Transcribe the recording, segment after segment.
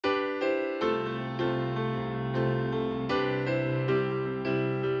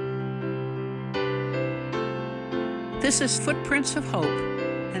This is Footprints of Hope,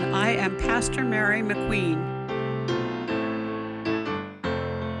 and I am Pastor Mary McQueen.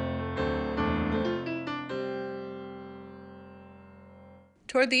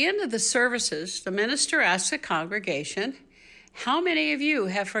 Toward the end of the services, the minister asked the congregation, "How many of you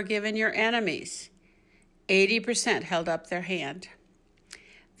have forgiven your enemies?" 80% held up their hand.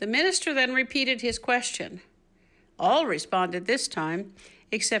 The minister then repeated his question. All responded this time,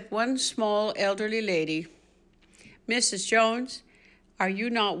 except one small elderly lady. "Mrs. Jones, are you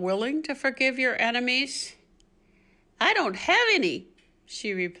not willing to forgive your enemies?" "I don't have any,"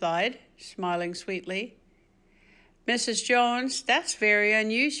 she replied, smiling sweetly. "Mrs. Jones, that's very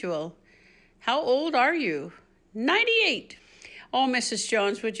unusual. How old are you?" 98. "Oh, Mrs.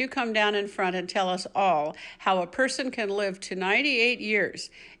 Jones, would you come down in front and tell us all how a person can live to 98 years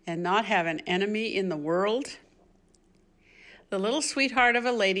and not have an enemy in the world?" The little sweetheart of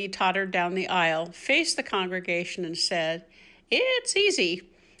a lady tottered down the aisle, faced the congregation, and said, "It's easy.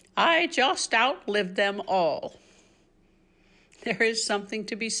 I just outlived them all." There is something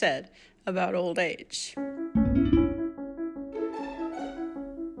to be said about old age.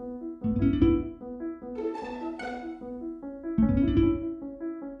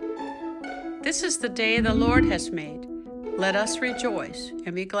 This is the day the Lord has made. Let us rejoice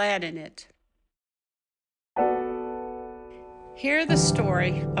and be glad in it. Hear the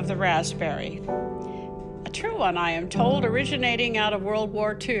story of the raspberry. A true one, I am told, originating out of World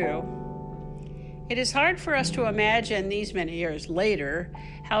War II. It is hard for us to imagine these many years later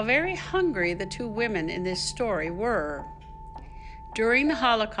how very hungry the two women in this story were. During the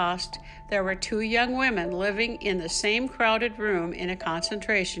Holocaust, there were two young women living in the same crowded room in a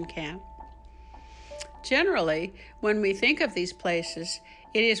concentration camp. Generally, when we think of these places,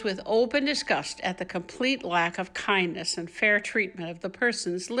 it is with open disgust at the complete lack of kindness and fair treatment of the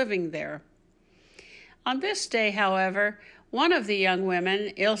persons living there. On this day, however, one of the young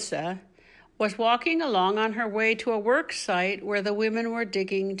women, Ilse, was walking along on her way to a work site where the women were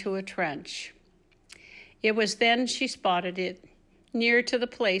digging to a trench. It was then she spotted it, near to the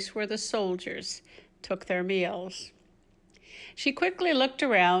place where the soldiers took their meals. She quickly looked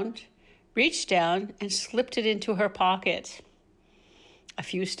around, reached down, and slipped it into her pocket. A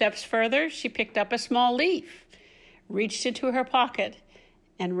few steps further, she picked up a small leaf, reached into her pocket,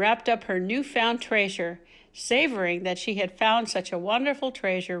 and wrapped up her newfound treasure, savoring that she had found such a wonderful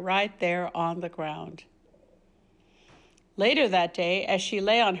treasure right there on the ground. Later that day, as she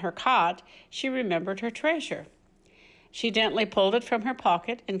lay on her cot, she remembered her treasure. She gently pulled it from her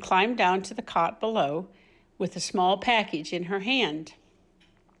pocket and climbed down to the cot below with a small package in her hand.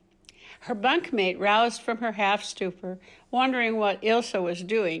 Her bunkmate roused from her half-stupor, wondering what Ilse was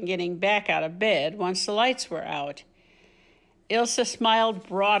doing getting back out of bed once the lights were out. Ilse smiled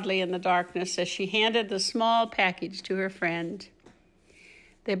broadly in the darkness as she handed the small package to her friend.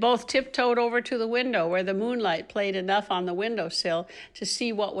 They both tiptoed over to the window where the moonlight played enough on the windowsill to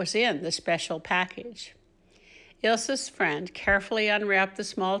see what was in the special package. Ilse's friend carefully unwrapped the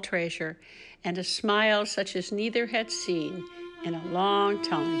small treasure, and a smile such as neither had seen in a long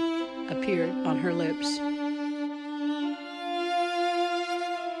time appeared on her lips.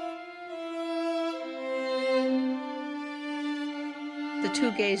 The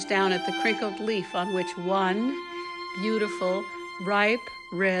two gazed down at the crinkled leaf on which one beautiful, ripe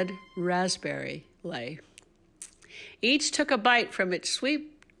red raspberry lay. Each took a bite from its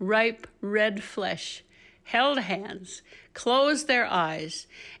sweet, ripe red flesh, held hands, closed their eyes,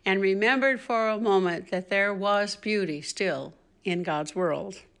 and remembered for a moment that there was beauty still in God's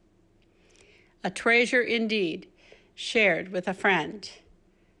world. A treasure indeed, shared with a friend.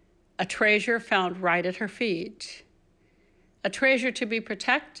 A treasure found right at her feet. A treasure to be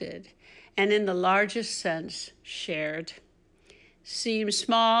protected and in the largest sense shared. Seems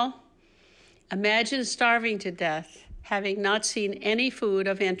small? Imagine starving to death, having not seen any food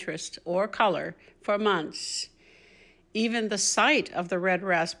of interest or color for months. Even the sight of the red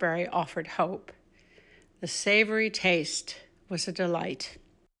raspberry offered hope. The savory taste was a delight.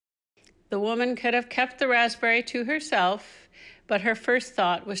 The woman could have kept the raspberry to herself, but her first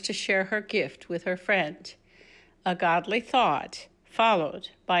thought was to share her gift with her friend. A godly thought followed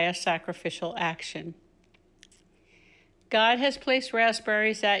by a sacrificial action. God has placed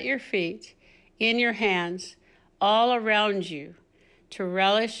raspberries at your feet, in your hands, all around you, to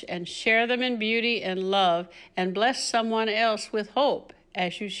relish and share them in beauty and love and bless someone else with hope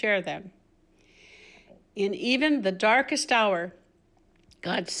as you share them. In even the darkest hour,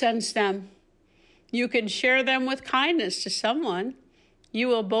 God sends them. You can share them with kindness to someone. You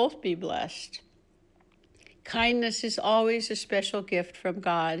will both be blessed. Kindness is always a special gift from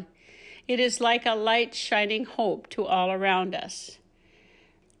God. It is like a light shining hope to all around us.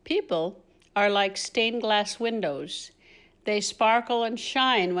 People are like stained glass windows. They sparkle and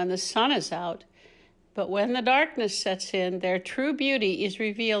shine when the sun is out, but when the darkness sets in, their true beauty is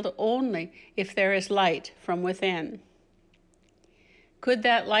revealed only if there is light from within. Could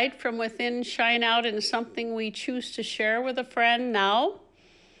that light from within shine out in something we choose to share with a friend now?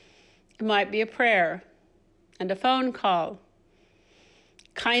 It might be a prayer and a phone call.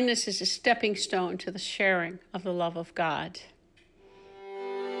 Kindness is a stepping stone to the sharing of the love of God.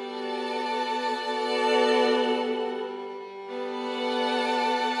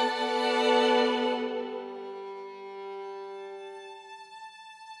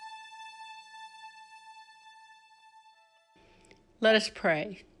 Let us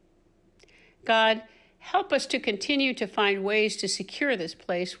pray. God, help us to continue to find ways to secure this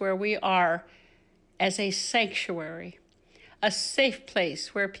place where we are as a sanctuary, a safe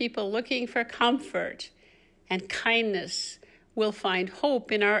place where people looking for comfort and kindness will find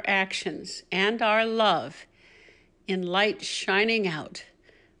hope in our actions and our love in light shining out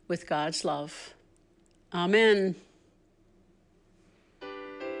with God's love. Amen.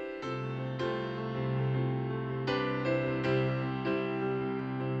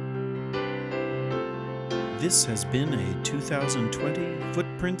 This has been a 2020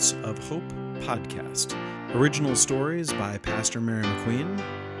 Footprints of Hope podcast. Original stories by Pastor Mary McQueen.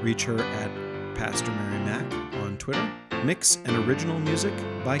 Reach her at Pastor Mary Mac on Twitter. Mix and original music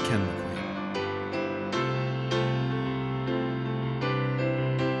by Ken McQueen.